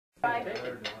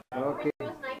Okay. It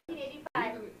was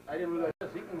 1985. I didn't realize this.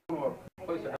 You can go to a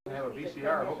place that doesn't have a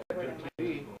VCR, hook that to the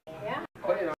TV, Yeah.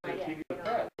 play it on the TV with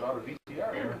that, without a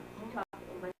VCR.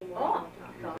 Oh.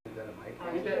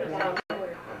 He did it.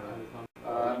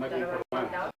 Might be for one.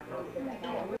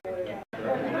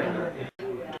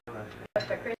 But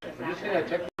for Christmas, You see that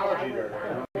technology there. is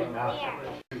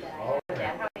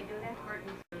that how they do that?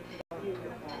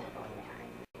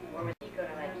 Or was he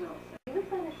gonna like? He was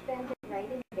going to spend it right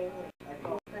in Bailey. He was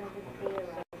going to just stay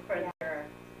around.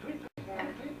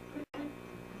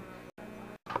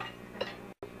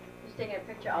 Just taking a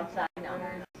picture outside now.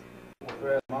 Okay.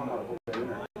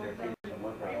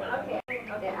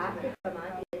 The active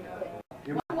command is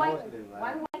One white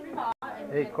claw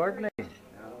and Hey, Courtney.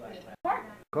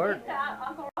 Court,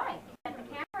 Uncle Roy. He had the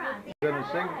camera on.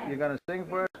 you gonna sing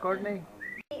for us, Courtney?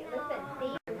 Hey, listen,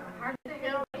 they hard to say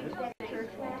that church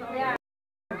last year. Yeah.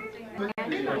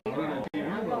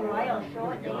 Uncle Roy will show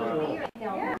it. They can see right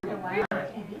now. After a while on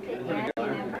TV, they can't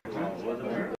remember.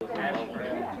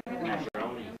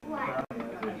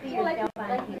 See yourself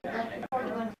on TV. Before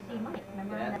you went to see Mike,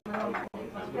 remember on that little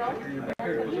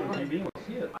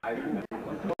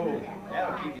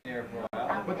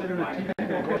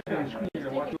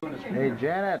Hey,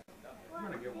 Janet.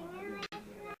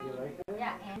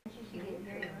 Yeah, and she gets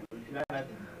very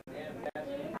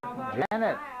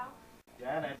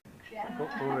Janet.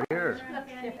 Over here.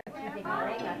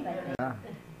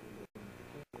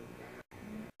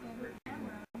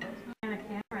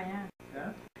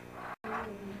 Yeah.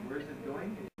 Where's it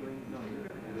going? It's going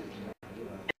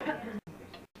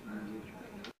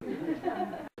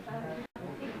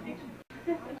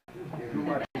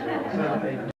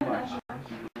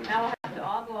Now we'll have to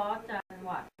all go out and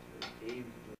what?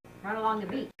 Run along the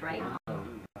beach, right?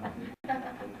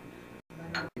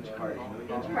 Beach party.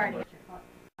 Beach party.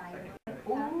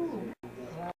 Ooh.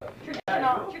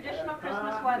 Traditional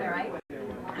Christmas weather, right? They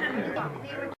were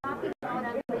talking about on the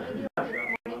radio this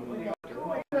morning that 2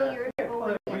 or 3 years ago when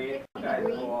it was 60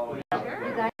 degrees, you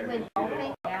guys went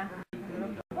golfing. Yeah.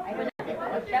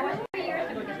 That was 3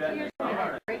 years ago. Just 2 years ago, it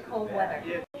was very cold weather.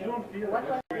 What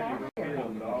was last year?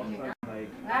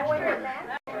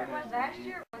 Last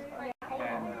year it was pretty cold,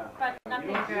 but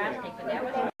nothing drastic. But that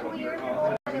was 2 years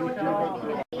ago, there was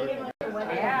already 80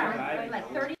 weather. yeah, it was like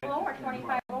 30 below or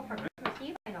 25 below for Christmas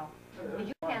Eve. I know. Did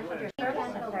you cancel your service?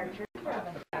 Canceled our church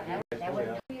service. That was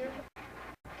 2 years ago.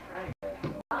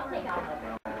 I'll take out.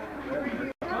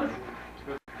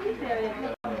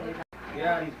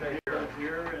 Yeah, he's back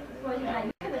here. Well, you're not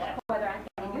used to this cold weather.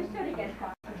 I'm used to it again.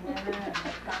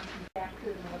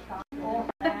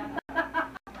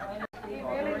 You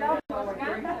really love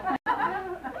Wisconsin.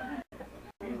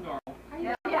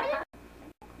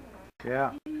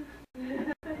 Yeah.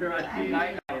 You're on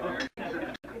TV.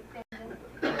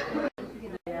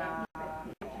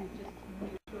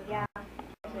 Yeah.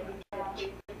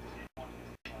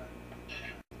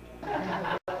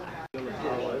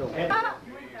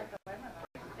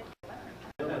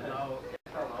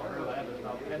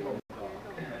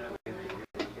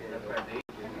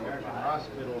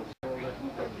 Hospital sold it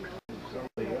to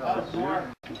somebody else.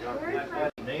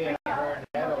 They ain't heard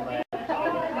that on that.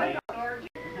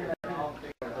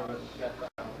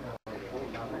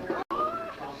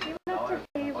 What's your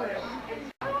favorite?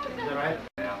 Is that right?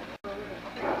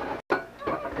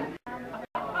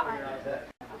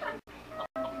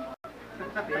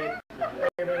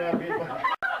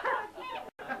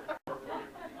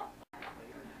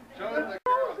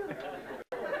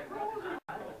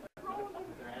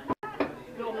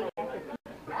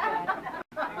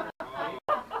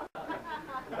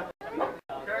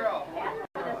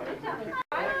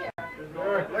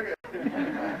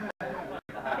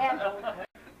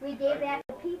 We gave that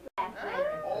to Pete last night.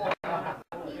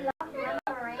 He loved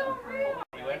lemonade.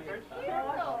 You went first?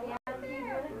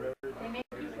 They make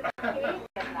pieces of cake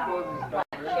and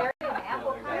cherry and apple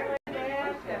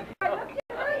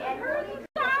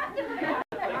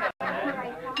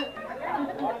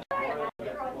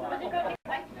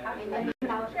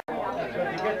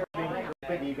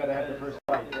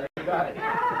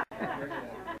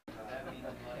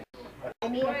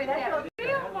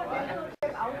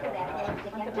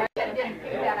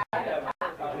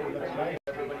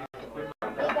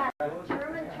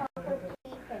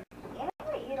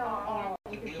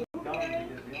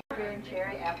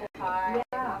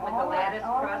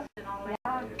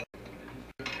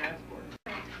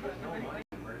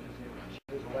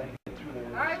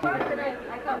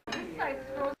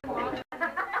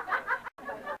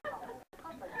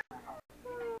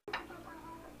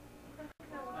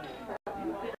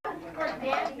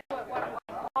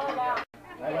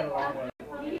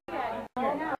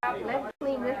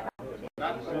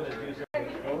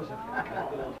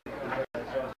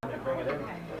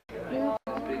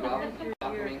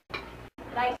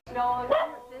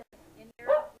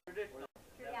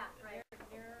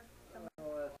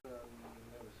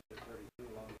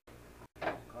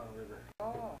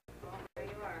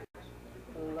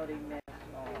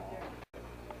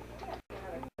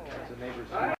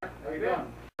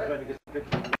Okay, that's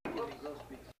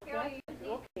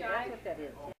what that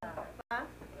is. Yeah.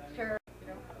 Sure.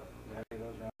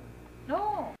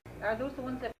 No, are those the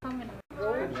ones that come in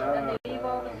rows and they leave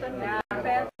all of a sudden? Yeah,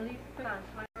 fast and leave quick on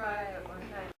 25 at one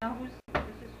time. Now who's, this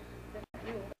is, that's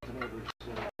you.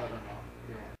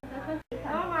 Oh,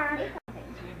 Mark.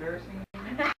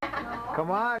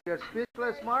 Come on, you're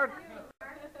speechless, Mark.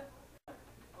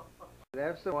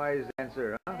 That's the wise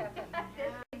answer, huh?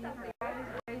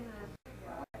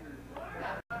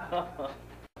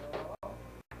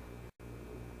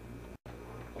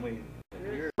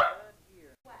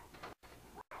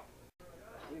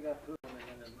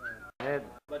 Ed,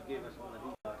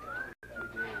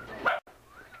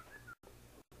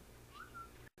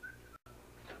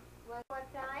 What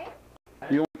side?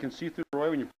 You only can see through,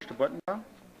 Roy, when you push the button down?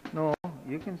 no,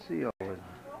 you can see all of it.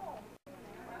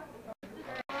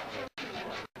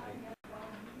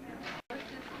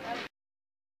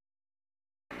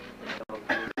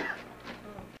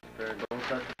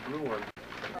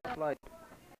 Light.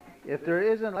 If there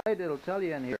isn't light, it'll tell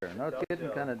you in here. Now it's getting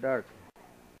kind of dark.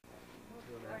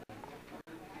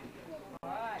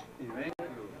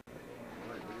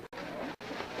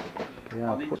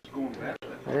 Yeah.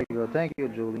 There you go. Thank you,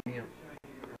 Julie.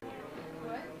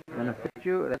 Gonna fit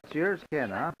you. That's yours, Ken,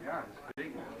 huh? Yeah, it's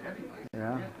big.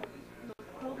 Yeah.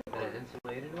 An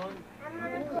insulated one? I'm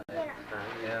gonna look it up.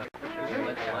 Yeah.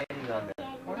 There's lighting on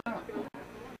that.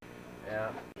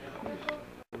 Yeah.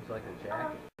 Looks like a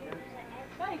jacket.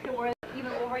 Well, you can wear it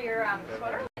even over your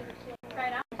sweater. Try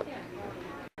it out. Yeah.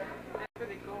 That's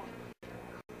pretty cool.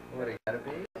 What, it gotta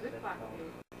be?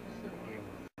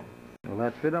 Will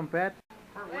that fit him, Pat?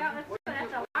 Well,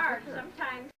 that's a large.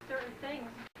 Sometimes certain things.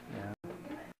 Yeah.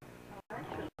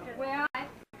 Well, I've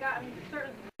gotten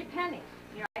certain pennies.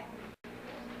 You know, it's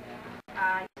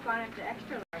gone into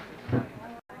extra large and stuff.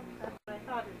 That's what I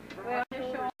thought. Well,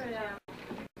 just show them.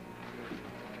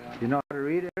 You know how to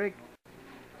read, Eric?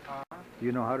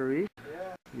 You know how to read?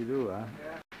 Yeah. You do, huh?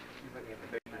 Yeah. He's looking at the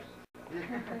pictures.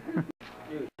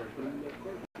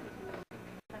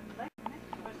 Let's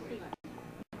see.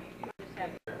 Just have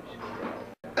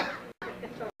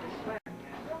it's over the sweater.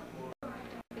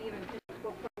 Even just go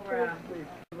put over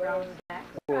brown slacks.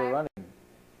 We're running.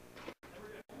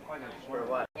 For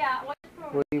what? Yeah, what's the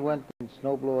Well, he went and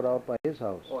snow blew it out by his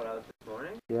house. Oh, that was this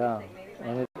morning? Yeah.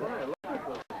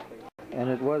 And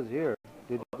it was here.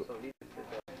 Did you, Also, he just did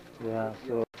that. yeah,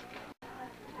 so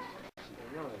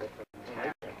No, that's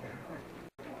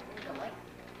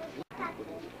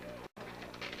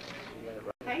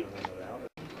Okay.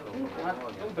 A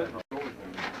little bit.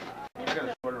 I got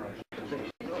a sweater on.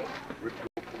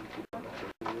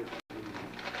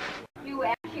 You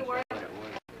actually wear them,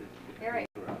 Eric,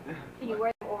 can you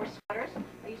wear them over sweaters?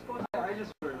 Are you supposed to? I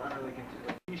just wear it under like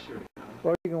a t-shirt.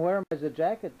 or you can wear them as a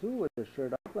jacket too with the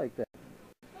shirt up like that.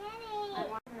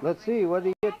 Let's see, what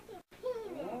did he get?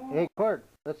 Hey, Court,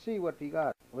 let's see what he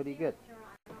got. What did he get?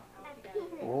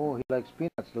 Oh, he likes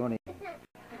peanuts, don't he?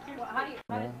 Well, how do you,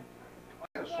 how Yeah. do I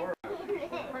got a sweater on.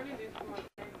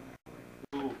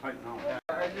 A little tight now.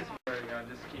 I just wear,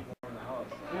 just keep